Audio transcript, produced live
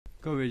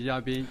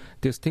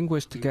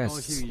Distinguished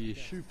guests,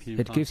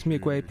 it gives me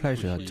great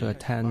pleasure to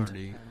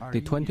attend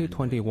the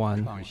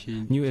 2021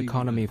 New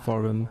Economy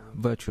Forum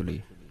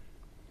virtually.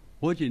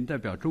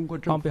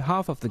 On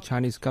behalf of the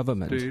Chinese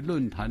government,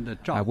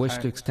 I wish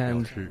to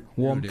extend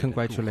warm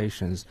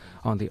congratulations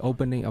on the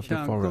opening of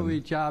the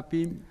forum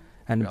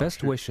and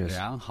best wishes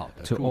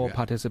to all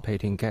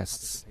participating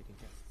guests.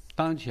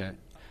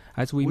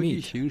 As we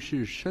meet,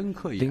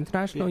 the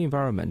international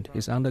environment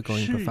is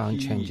undergoing profound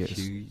changes,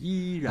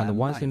 and the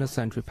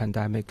once-in-a-century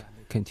pandemic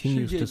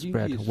continues to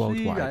spread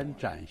worldwide.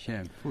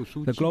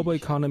 The global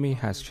economy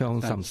has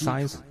shown some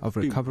signs of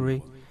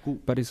recovery,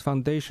 but its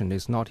foundation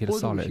is not yet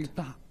solid,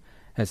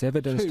 as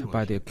evidenced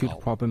by the acute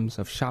problems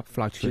of sharp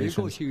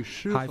fluctuations,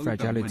 high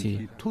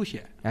fragility,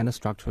 and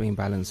structural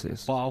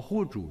imbalances.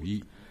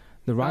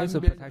 The rise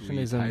of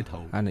protectionism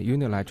and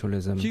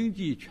unilateralism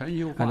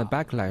and the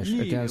backlash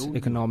against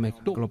economic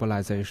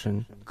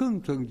globalization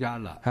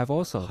have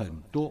also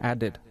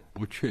added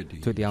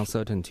to the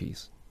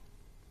uncertainties.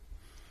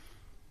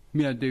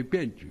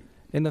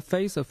 In the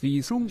face of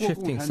these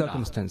shifting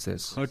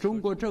circumstances,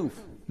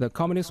 the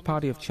Communist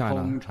Party of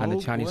China and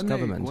the Chinese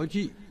government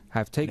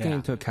have taken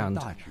into account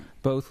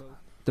both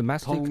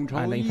domestic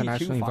and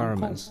international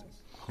environments,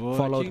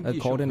 followed a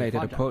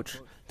coordinated approach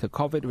to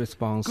COVID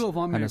response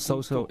and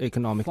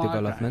socio-economic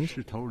development,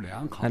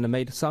 and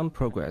made sound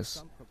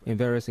progress in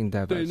various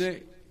endeavors.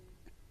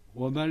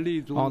 On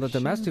the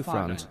domestic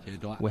front,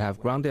 we have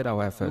grounded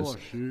our efforts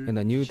in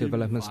the new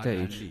development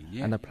stage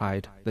and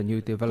applied the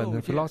new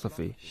development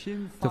philosophy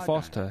to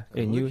foster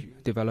a new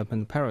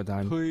development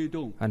paradigm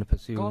and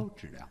pursue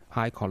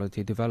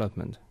high-quality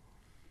development.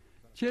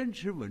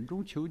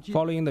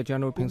 Following the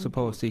general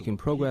principle of seeking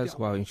progress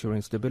while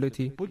ensuring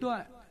stability,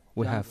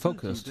 we have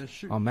focused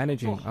on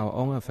managing our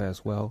own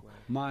affairs well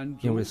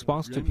in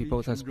response to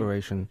people's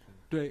aspiration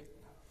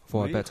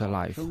for a better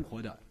life.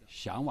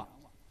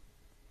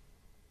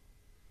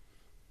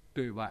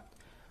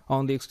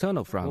 On the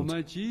external front,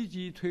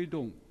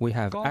 we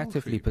have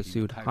actively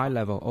pursued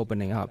high-level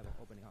opening up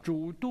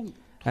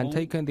and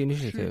taken the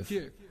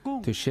initiative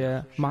to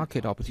share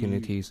market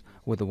opportunities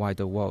with the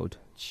wider world.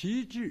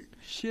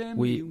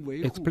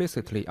 We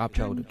explicitly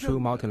upheld true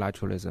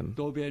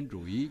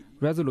multilateralism,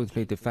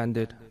 resolutely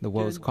defended the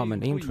world's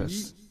common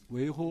interests,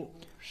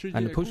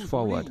 and pushed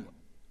forward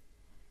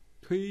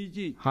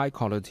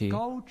high-quality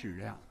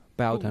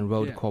Belt and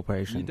Road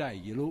cooperation.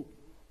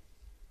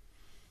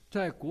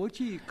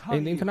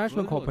 In the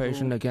international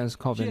cooperation against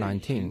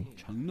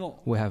COVID-19,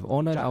 we have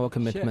honored our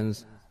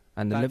commitments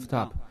and lived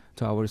up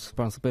to our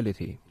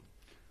responsibility,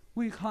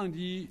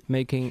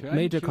 making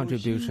major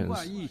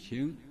contributions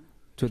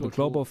to the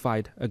global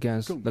fight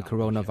against the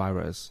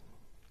coronavirus.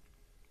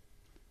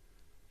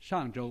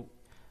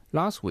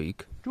 Last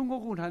week,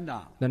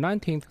 the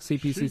 19th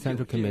CPC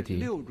Central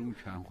Committee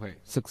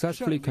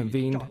successfully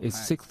convened its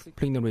 6th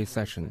plenary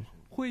session.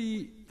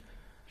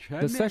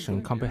 The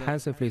session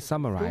comprehensively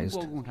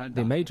summarized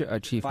the major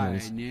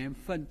achievements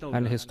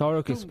and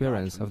historic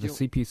experience of the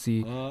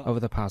CPC over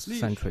the past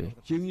century,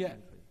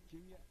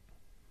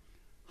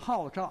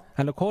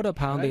 and called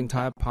upon the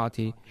entire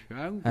party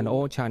and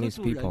all Chinese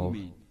people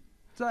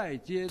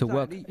to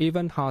work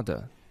even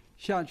harder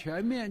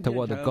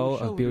toward the goal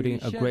of building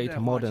a great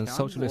modern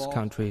socialist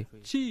country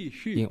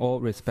in all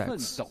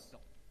respects.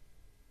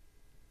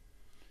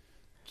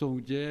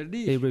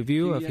 A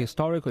review of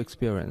historical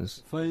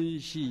experience,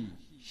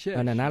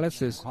 an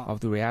analysis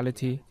of the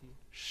reality,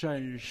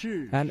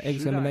 and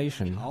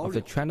examination of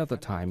the trend of the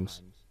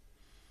times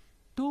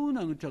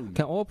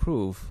can all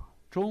prove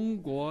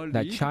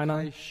that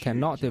China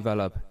cannot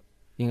develop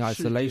in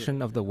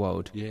isolation of the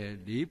world,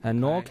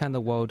 and nor can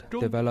the world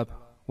develop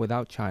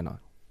without China.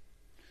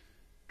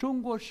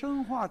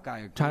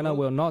 China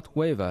will not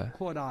waver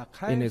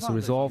in its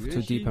resolve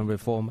to deepen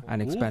reform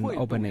and expand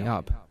opening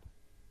up.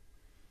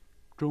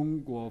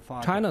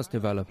 China's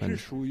development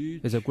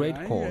is a great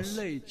cause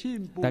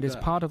that is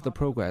part of the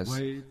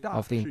progress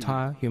of the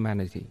entire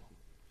humanity.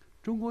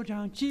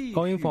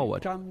 Going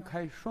forward,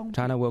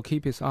 China will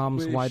keep its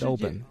arms wide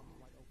open,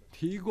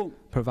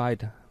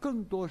 provide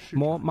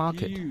more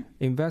market,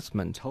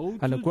 investment,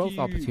 and growth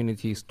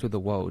opportunities to the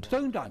world,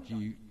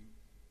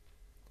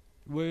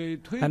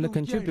 and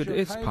contribute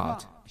its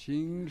part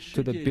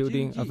to the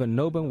building of a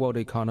noble world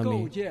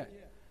economy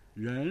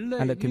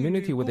and a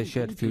community with a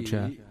shared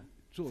future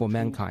for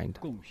mankind.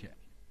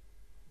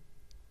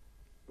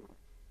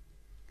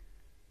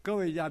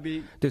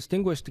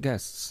 Distinguished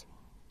guests,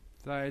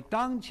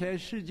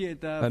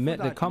 amid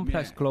the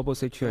complex global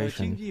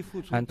situation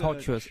and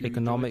tortuous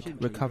economic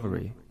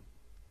recovery,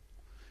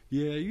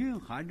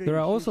 there are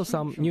also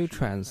some new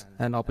trends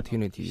and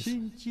opportunities.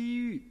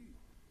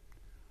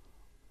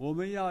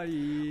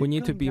 We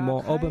need to be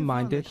more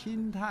open-minded,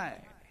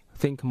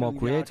 think more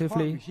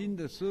creatively,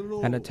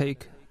 and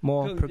take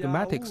more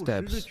pragmatic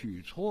steps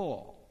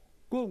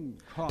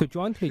to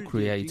jointly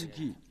create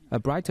a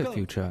brighter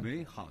future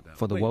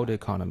for the world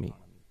economy.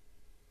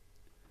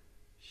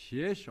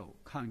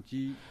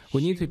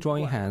 We need to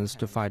join hands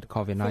to fight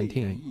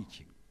COVID-19.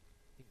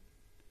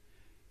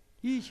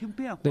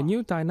 The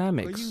new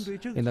dynamics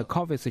in the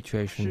COVID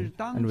situation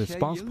and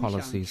response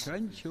policies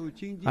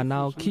are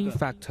now key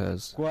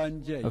factors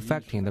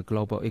affecting the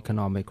global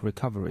economic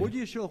recovery.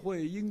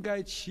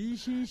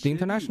 The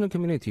international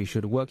community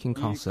should work in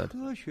concert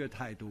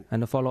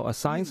and follow a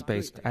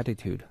science-based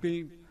attitude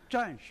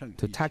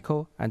to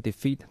tackle and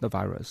defeat the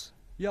virus.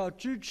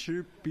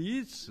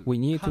 We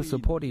need to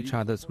support each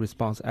other's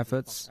response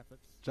efforts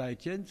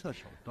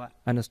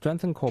and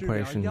strengthen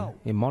cooperation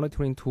in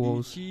monitoring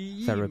tools,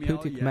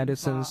 therapeutic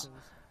medicines,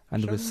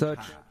 and research,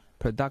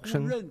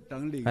 production,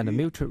 and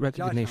mutual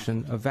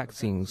recognition of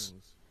vaccines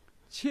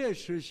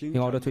in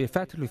order to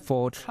effectively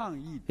forge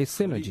a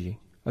synergy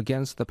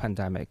against the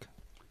pandemic.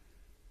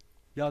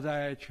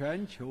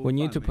 We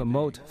need to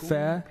promote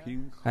fair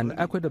and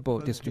equitable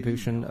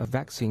distribution of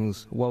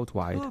vaccines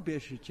worldwide,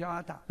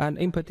 and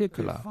in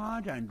particular,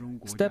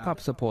 step up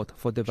support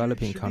for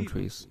developing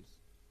countries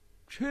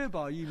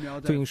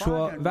to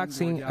ensure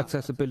vaccine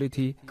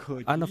accessibility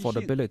and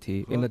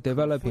affordability in the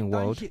developing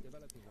world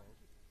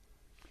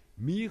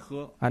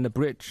and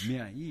bridge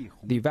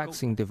the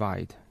vaccine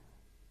divide.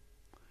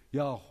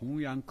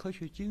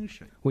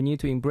 We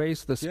need to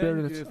embrace the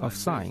spirit of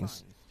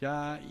science,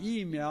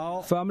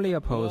 firmly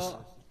oppose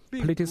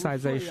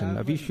politicization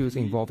of issues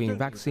involving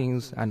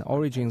vaccines and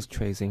origins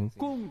tracing,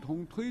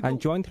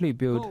 and jointly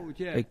build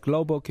a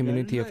global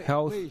community of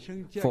health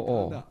for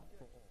all.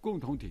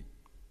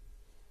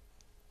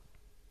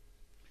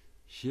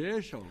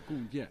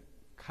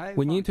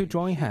 We need to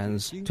join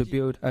hands to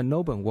build a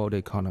noble world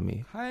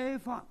economy.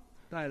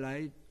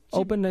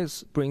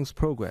 Openness brings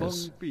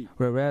progress,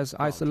 whereas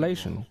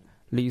isolation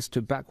leads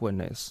to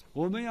backwardness.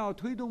 We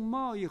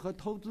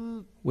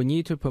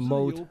need to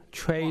promote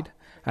trade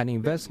and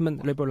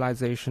investment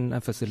liberalization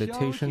and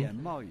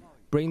facilitation,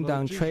 bring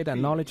down trade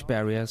and knowledge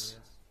barriers,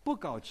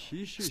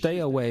 stay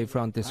away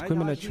from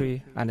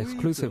discriminatory and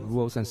exclusive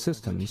rules and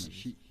systems,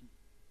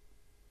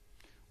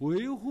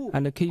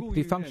 and keep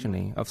the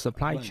functioning of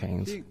supply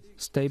chains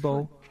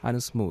stable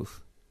and smooth.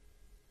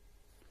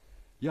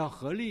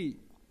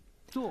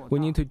 We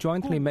need to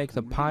jointly make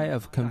the pie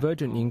of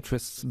convergent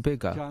interests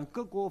bigger,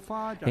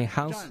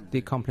 enhance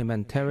the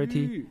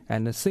complementarity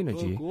and the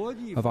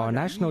synergy of our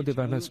national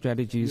development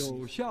strategies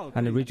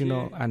and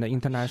regional and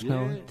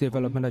international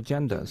development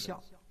agendas,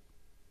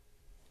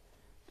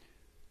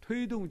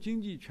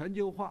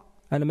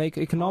 and make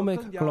economic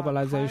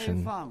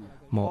globalization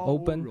more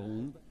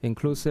open,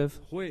 inclusive,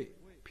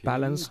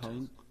 balanced,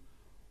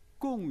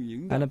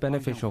 and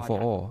beneficial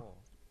for all.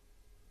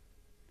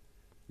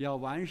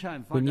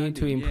 We need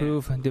to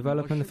improve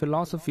development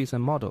philosophies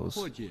and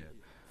models,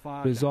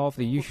 resolve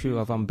the issue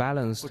of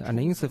unbalanced and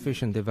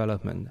insufficient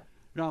development,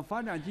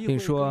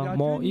 ensure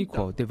more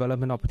equal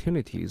development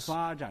opportunities,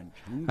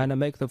 and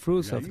make the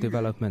fruits of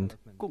development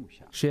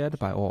shared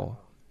by all.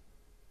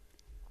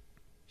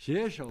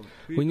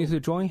 We need to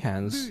join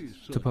hands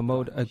to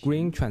promote a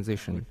green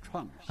transition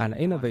and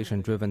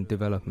innovation-driven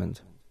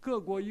development.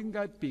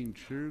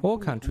 All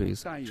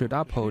countries should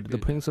uphold the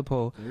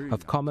principle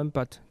of common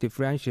but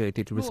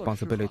differentiated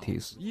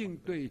responsibilities,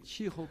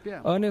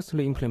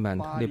 earnestly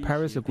implement the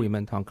Paris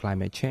Agreement on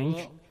climate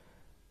change,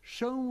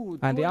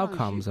 and the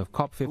outcomes of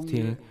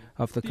COP15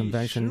 of the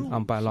Convention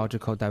on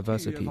Biological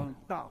Diversity.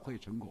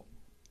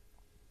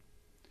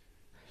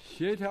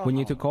 We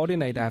need to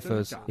coordinate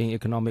efforts in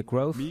economic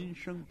growth,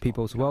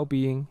 people's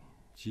well-being,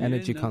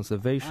 energy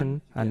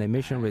conservation and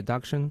emission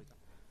reduction,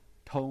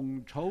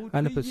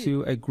 and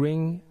pursue a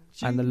green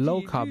and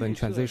low-carbon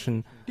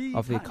transition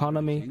of the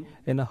economy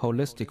in a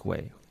holistic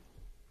way.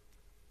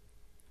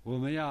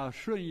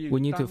 We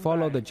need to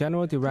follow the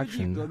general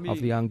direction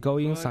of the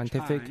ongoing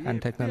scientific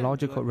and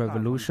technological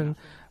revolution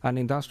and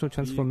industrial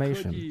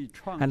transformation,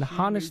 and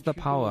harness the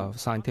power of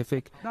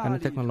scientific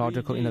and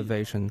technological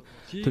innovation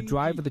to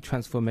drive the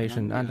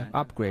transformation and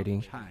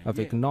upgrading of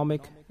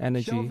economic,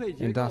 energy,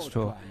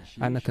 industrial,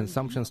 and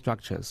consumption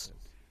structures.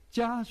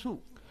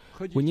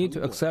 We need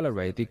to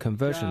accelerate the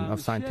conversion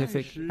of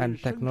scientific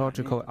and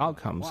technological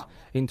outcomes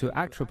into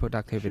actual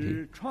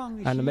productivity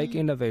and make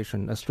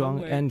innovation a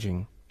strong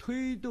engine,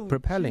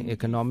 propelling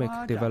economic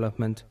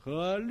development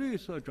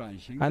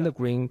and the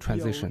green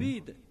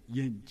transition.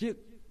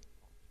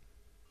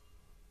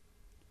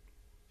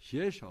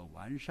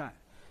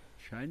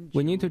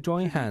 We need to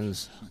join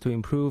hands to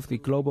improve the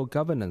global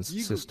governance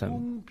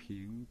system.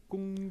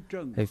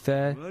 A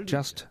fair,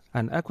 just,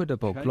 and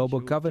equitable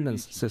global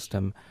governance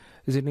system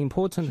is an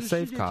important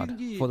safeguard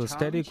for the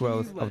steady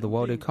growth of the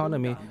world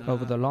economy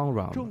over the long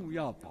run.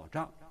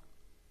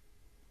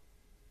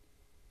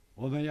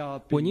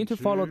 We need to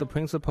follow the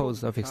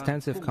principles of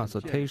extensive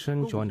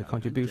consultation, joint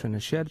contribution,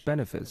 and shared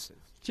benefits,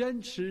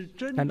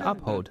 and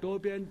uphold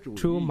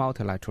true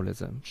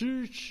multilateralism.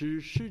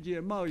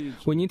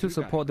 We need to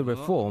support the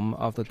reform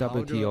of the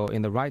WTO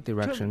in the right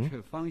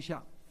direction,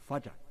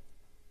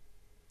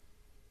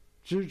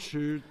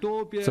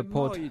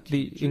 support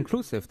the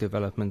inclusive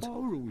development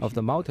of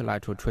the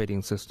multilateral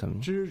trading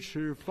system,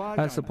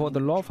 and support the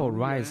lawful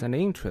rights and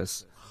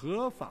interests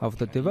of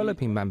the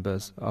developing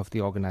members of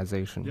the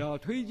organization.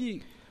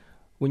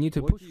 we need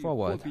to push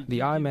forward the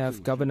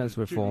IMF governance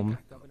reform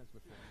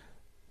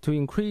to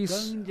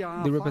increase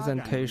the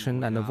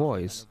representation and the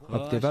voice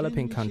of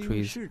developing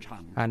countries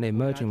and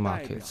emerging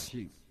markets.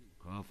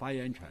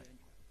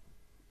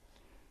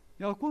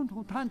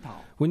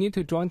 We need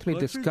to jointly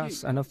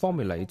discuss and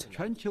formulate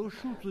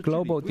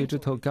global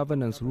digital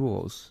governance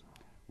rules,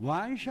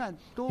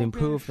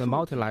 improve the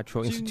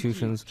multilateral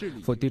institutions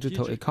for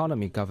digital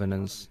economy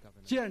governance,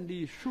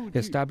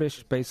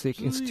 establish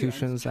basic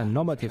institutions and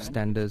normative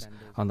standards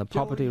on the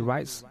property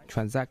rights,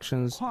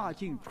 transactions,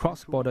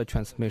 cross-border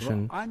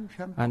transmission,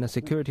 and the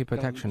security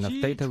protection of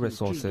data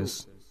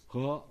resources,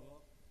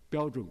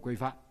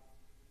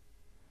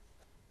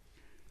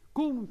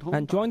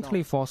 and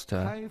jointly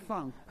foster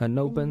an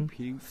open,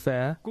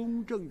 fair,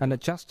 and a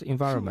just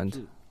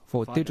environment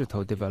for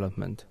digital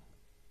development.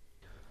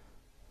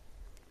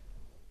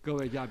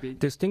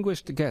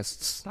 Distinguished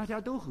guests,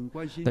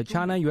 the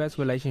China-US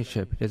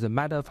relationship is a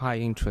matter of high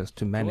interest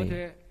to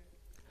many.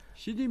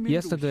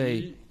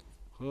 Yesterday,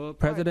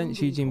 President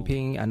Xi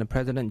Jinping and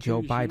President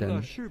Joe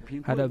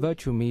Biden had a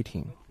virtual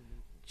meeting.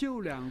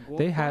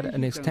 They had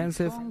an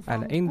extensive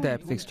and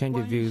in-depth exchange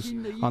of views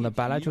on the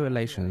bilateral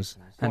relations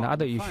and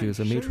other issues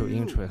of mutual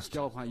interest,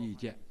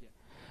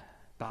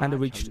 and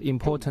reached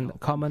important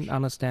common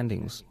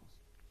understandings.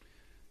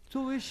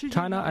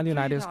 China and the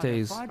United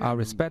States are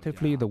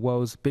respectively the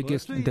world's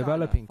biggest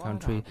developing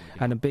country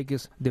and the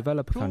biggest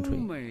developed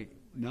country.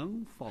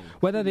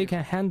 Whether they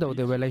can handle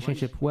the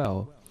relationship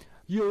well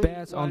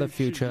bears on the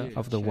future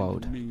of the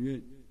world.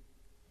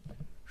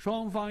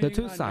 The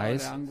two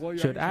sides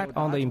should act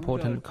on the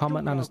important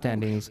common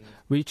understandings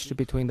reached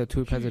between the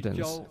two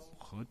presidents,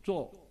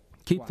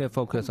 keep their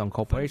focus on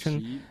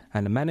cooperation,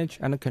 and manage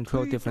and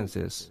control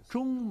differences,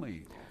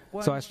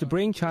 so as to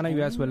bring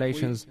China-US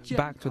relations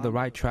back to the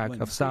right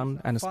track of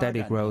sound and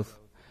steady growth,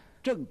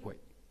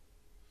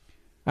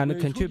 and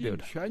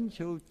contribute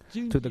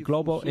to the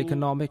global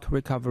economic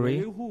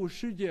recovery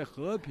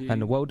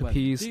and world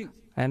peace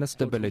and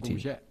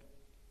stability.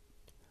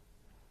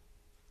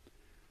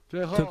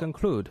 To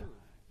conclude,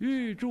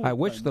 I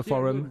wish the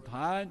forum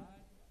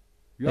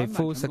a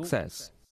full success.